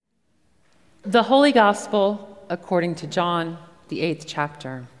The Holy Gospel according to John, the 8th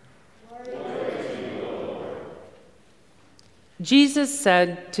chapter. Jesus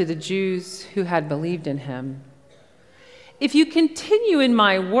said to the Jews who had believed in him, "If you continue in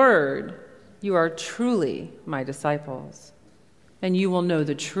my word, you are truly my disciples, and you will know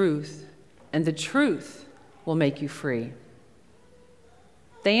the truth, and the truth will make you free."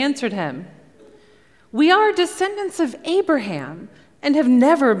 They answered him, "We are descendants of Abraham and have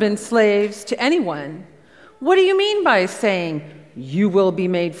never been slaves to anyone. What do you mean by saying, 'You will be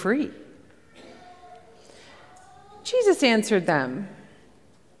made free'?" Jesus answered them,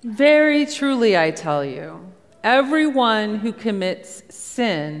 "Very truly I tell you, everyone who commits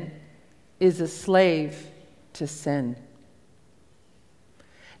sin is a slave to sin.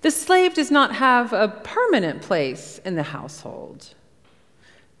 The slave does not have a permanent place in the household.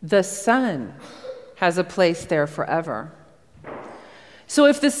 The Son has a place there forever. So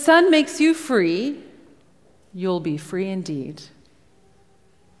if the Son makes you free, you'll be free indeed."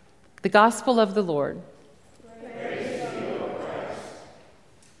 The Gospel of the Lord. Praise to you, O Christ.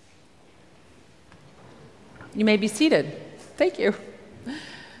 You may be seated. Thank you.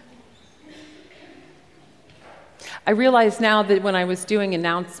 I realize now that when I was doing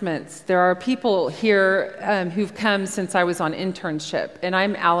announcements, there are people here who've come since I was on internship, and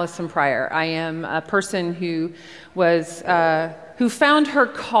I'm Allyson Pryor. I am a person who found her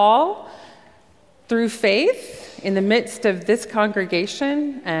call through faith in the midst of this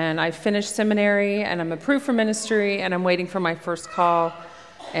congregation, and I finished seminary, and I'm approved for ministry, and I'm waiting for my first call.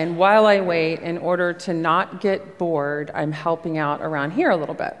 And while I wait, in order to not get bored, I'm helping out around here a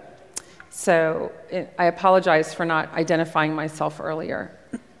little bit. So I apologize for not identifying myself earlier.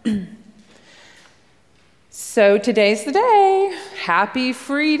 So today's the day. Happy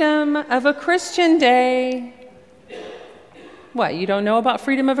Freedom of a Christian Day. What, you don't know about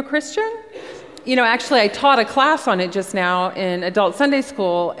freedom of a Christian? You know, actually, I taught a class on it just now in adult Sunday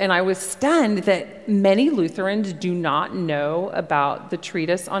school, and I was stunned that many Lutherans do not know about the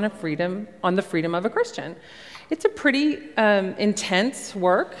treatise on the freedom of a Christian. It's a pretty intense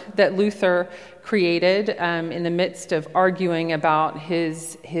work that Luther created in the midst of arguing about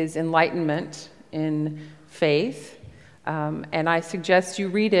his enlightenment in faith. And I suggest you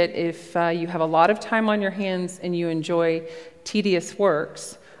read it if you have a lot of time on your hands and you enjoy tedious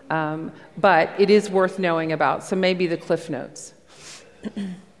works. But it is worth knowing about, so maybe the Cliff Notes.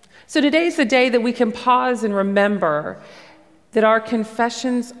 So today's the day that we can pause and remember that our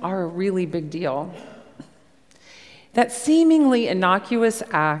confessions are a really big deal. That seemingly innocuous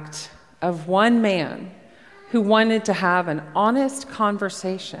act of one man who wanted to have an honest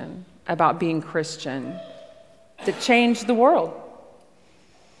conversation about being Christian that changed the world.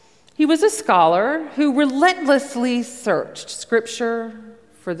 He was a scholar who relentlessly searched Scripture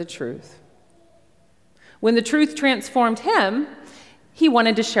for the truth. When the truth transformed him, he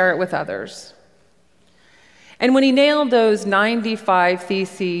wanted to share it with others. And when he nailed those 95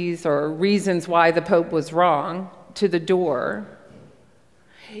 theses or reasons why the Pope was wrong to the door,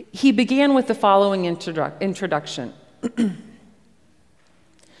 he began with the following introduction.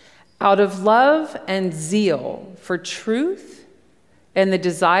 Out of love and zeal for truth and the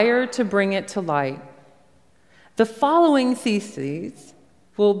desire to bring it to light, the following theses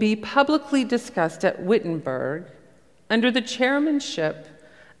will be publicly discussed at Wittenberg under the chairmanship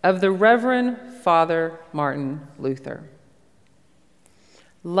of the Reverend Father Martin Luther.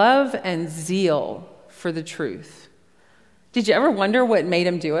 Love and zeal for the truth. Did you ever wonder what made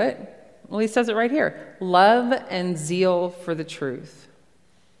him do it? Well, he says it right here. Love and zeal for the truth.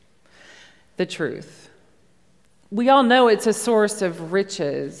 The truth. We all know it's a source of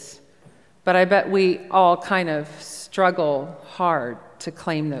riches, but I bet we all kind of struggle hard to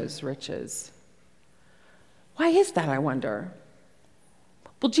claim those riches. Why is that, I wonder?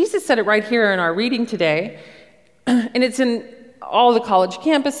 Well, Jesus said it right here in our reading today, and it's in all the college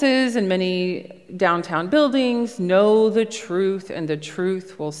campuses and many downtown buildings. Know the truth, and the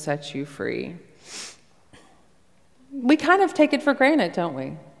truth will set you free. We kind of take it for granted, don't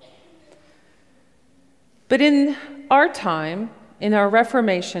we? But in our time, in our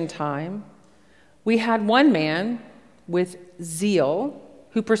Reformation time, we had one man with zeal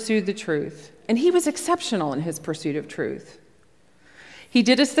who pursued the truth, and he was exceptional in his pursuit of truth. He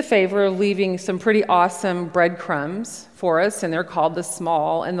did us the favor of leaving some pretty awesome breadcrumbs for us, and they're called the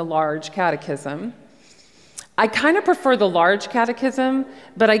Small and the Large Catechism. I kind of prefer the Large Catechism,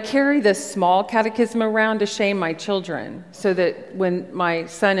 but I carry the Small Catechism around to shame my children, so that when my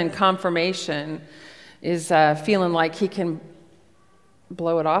son in confirmation is feeling like he can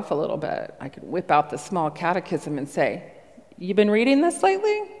blow it off a little bit, I could whip out the Small Catechism and say, "You been reading this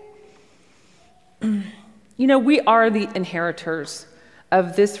lately?" You know, we are the inheritors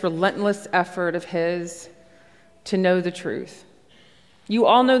of this relentless effort of his to know the truth. You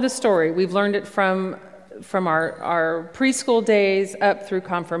all know the story. We've learned it from our preschool days up through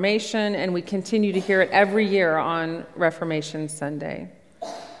confirmation, and we continue to hear it every year on Reformation Sunday.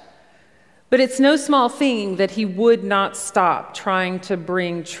 But it's no small thing that he would not stop trying to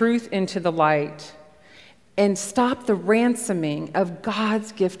bring truth into the light and stop the ransoming of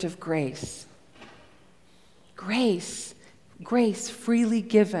God's gift of grace. Grace freely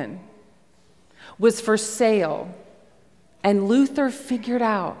given, was for sale, and Luther figured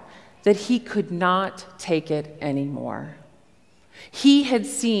out that he could not take it anymore. He had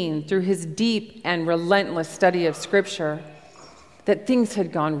seen through his deep and relentless study of Scripture that things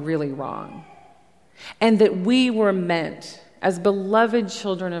had gone really wrong, and that we were meant, as beloved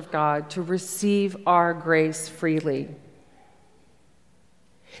children of God, to receive our grace freely.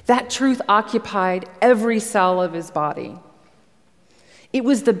 That truth occupied every cell of his body. It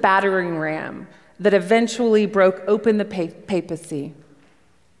was the battering ram that eventually broke open the papacy.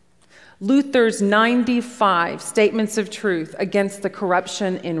 Luther's 95 statements of truth against the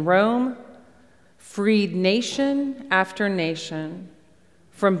corruption in Rome freed nation after nation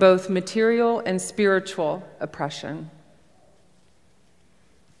from both material and spiritual oppression.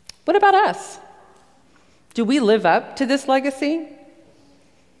 What about us? Do we live up to this legacy?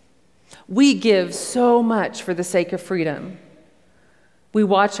 We give so much for the sake of freedom. We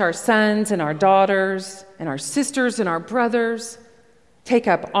watch our sons and our daughters and our sisters and our brothers take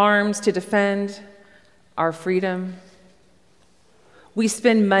up arms to defend our freedom. We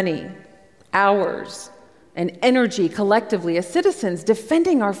spend money, hours, and energy collectively as citizens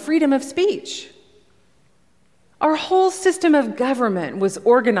defending our freedom of speech. Our whole system of government was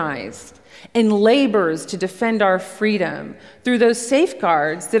organized and labors to defend our freedom through those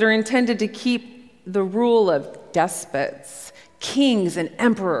safeguards that are intended to keep the rule of despots, kings, and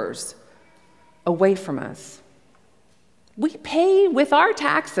emperors away from us. We pay with our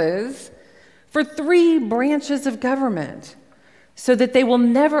taxes for 3 branches of government so that they will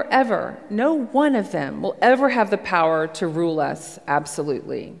never, ever, no one of them will ever have the power to rule us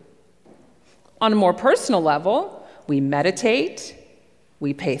absolutely. On a more personal level, we meditate,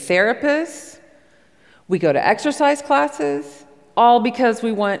 we pay therapists, we go to exercise classes, all because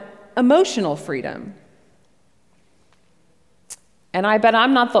we want emotional freedom. And I bet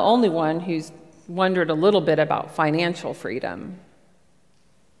I'm not the only one who's wondered a little bit about financial freedom.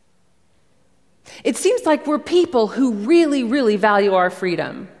 It seems like we're people who really, really value our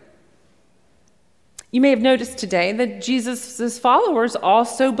freedom. You may have noticed today that Jesus' followers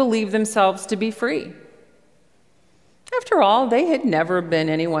also believe themselves to be free. After all, they had never been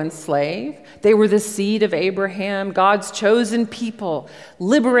anyone's slave. They were the seed of Abraham, God's chosen people,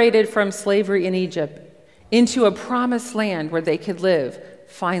 liberated from slavery in Egypt into a promised land where they could live,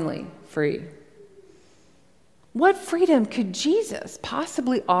 finally, free. What freedom could Jesus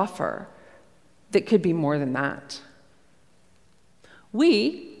possibly offer that could be more than that?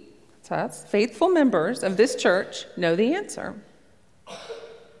 We, so that's faithful members of this church, know the answer.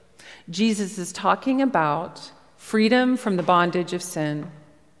 Jesus is talking about freedom from the bondage of sin.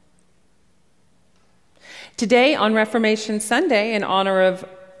 Today, on Reformation Sunday, in honor of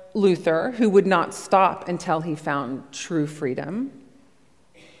Luther, who would not stop until he found true freedom,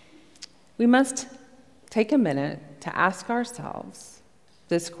 we must take a minute to ask ourselves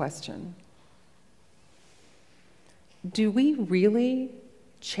this question. Do we really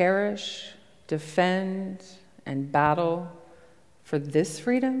cherish, defend, and battle for this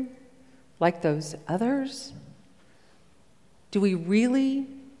freedom like those others? Do we really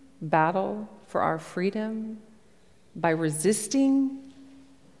battle for our freedom by resisting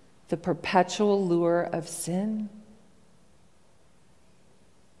the perpetual lure of sin?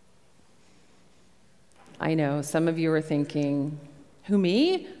 I know some of you are thinking, who,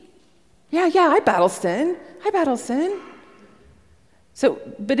 me? Yeah, I battle sin.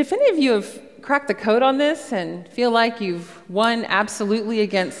 But if any of you have cracked the code on this and feel like you've won absolutely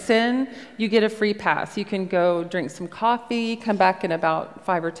against sin, you get a free pass. You can go drink some coffee, come back in about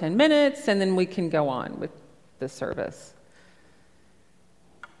 5 or 10 minutes, and then we can go on with the service.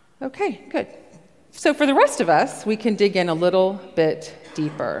 Okay, good. So for the rest of us, we can dig in a little bit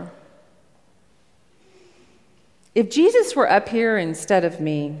deeper. If Jesus were up here instead of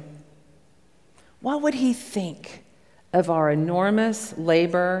me, what would he think of our enormous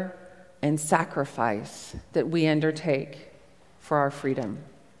labor and sacrifice that we undertake for our freedom?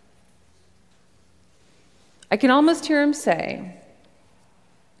 I can almost hear him say,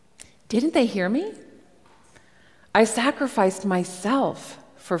 "Didn't they hear me? I sacrificed myself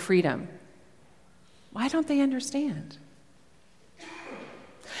for freedom. Why don't they understand?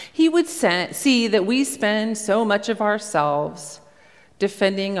 He would see that we spend so much of ourselves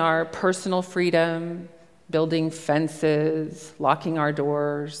defending our personal freedom, building fences, locking our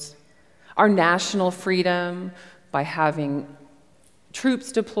doors, our national freedom by having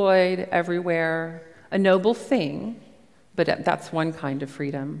troops deployed everywhere, a noble thing, but that's one kind of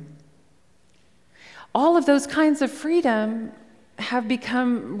freedom. All of those kinds of freedom have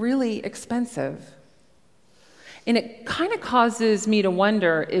become really expensive. And it kind of causes me to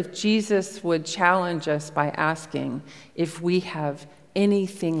wonder if Jesus would challenge us by asking if we have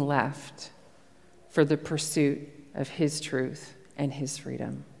anything left for the pursuit of his truth and his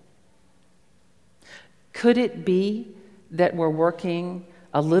freedom. Could it be that we're working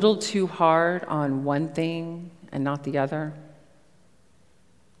a little too hard on one thing and not the other?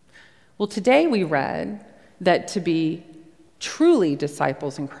 Well, today we read that to be truly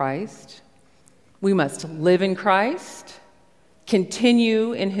disciples in Christ, we must live in Christ,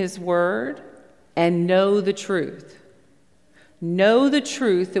 continue in his word, and know the truth. Know the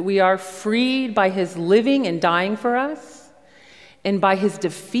truth that we are freed by his living and dying for us, and by his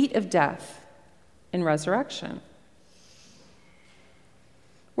defeat of death and resurrection.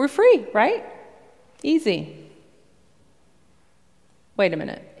 We're free, right? Easy. Wait a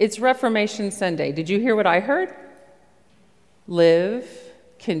minute. It's Reformation Sunday. Did you hear what I heard? Live,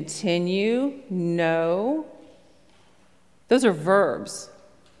 continue, know. Those are verbs.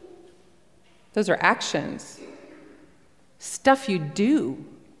 Those are actions. Stuff you do.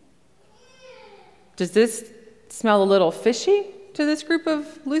 Does this smell a little fishy to this group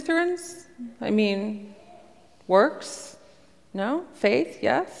of Lutherans? I mean, works? No? Faith?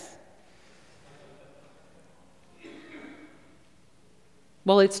 Yes?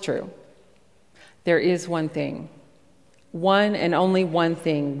 Well, it's true. There is one thing. One and only one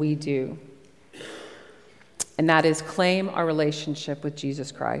thing we do. And that is claim our relationship with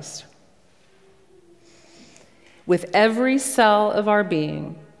Jesus Christ. With every cell of our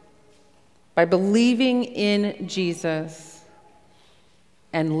being, by believing in Jesus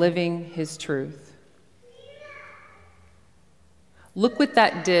and living his truth. Look what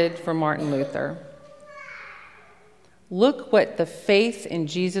that did for Martin Luther. Look what the faith in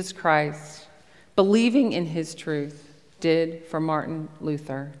Jesus Christ, believing in his truth, did for Martin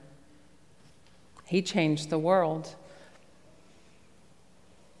Luther. He changed the world.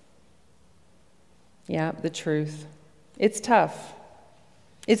 Yeah, the truth. It's tough.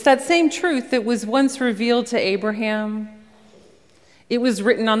 It's that same truth that was once revealed to Abraham. It was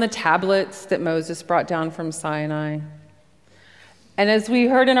written on the tablets that Moses brought down from Sinai. And as we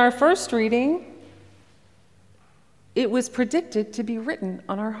heard in our first reading, it was predicted to be written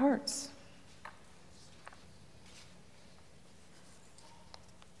on our hearts.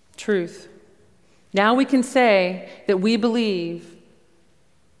 Truth. Now we can say that we believe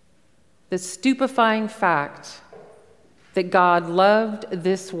the stupefying fact that God loved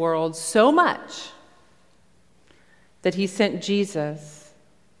this world so much that he sent Jesus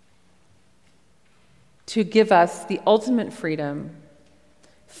to give us the ultimate freedom,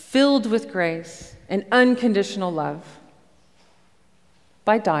 filled with grace and unconditional love,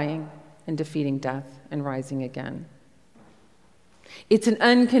 by dying and defeating death and rising again. It's an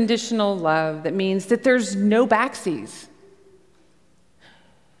unconditional love that means that there's no backsies.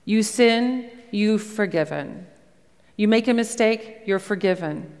 You sin, you're forgiven. You make a mistake, you're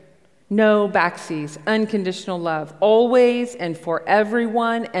forgiven. No backsies, unconditional love, always and for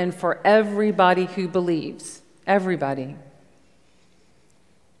everyone and for everybody who believes. Everybody.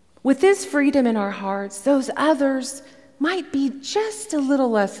 With this freedom in our hearts, those others might be just a little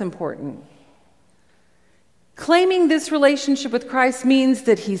less important. Claiming this relationship with Christ means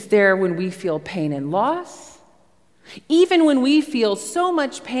that he's there when we feel pain and loss, even when we feel so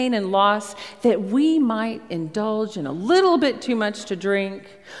much pain and loss that we might indulge in a little bit too much to drink,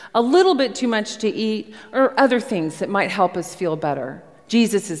 a little bit too much to eat, or other things that might help us feel better.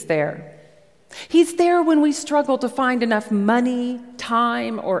 Jesus is there. He's there when we struggle to find enough money,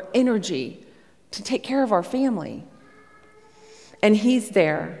 time, or energy to take care of our family. And he's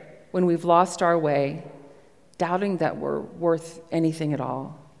there when we've lost our way, doubting that we're worth anything at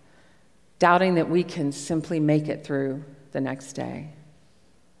all, doubting that we can simply make it through the next day.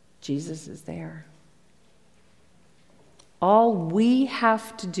 Jesus is there. All we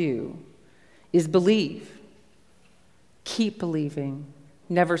have to do is believe, keep believing,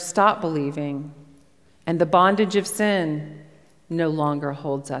 never stop believing, and the bondage of sin no longer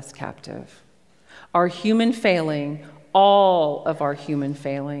holds us captive. Our human failing, all of our human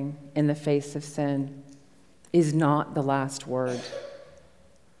failing in the face of sin, is not the last word.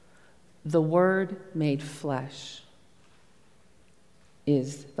 The Word made flesh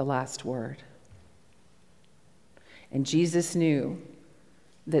is the last word. And Jesus knew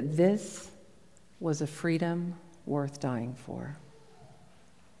that this was a freedom worth dying for.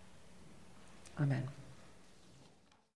 Amen.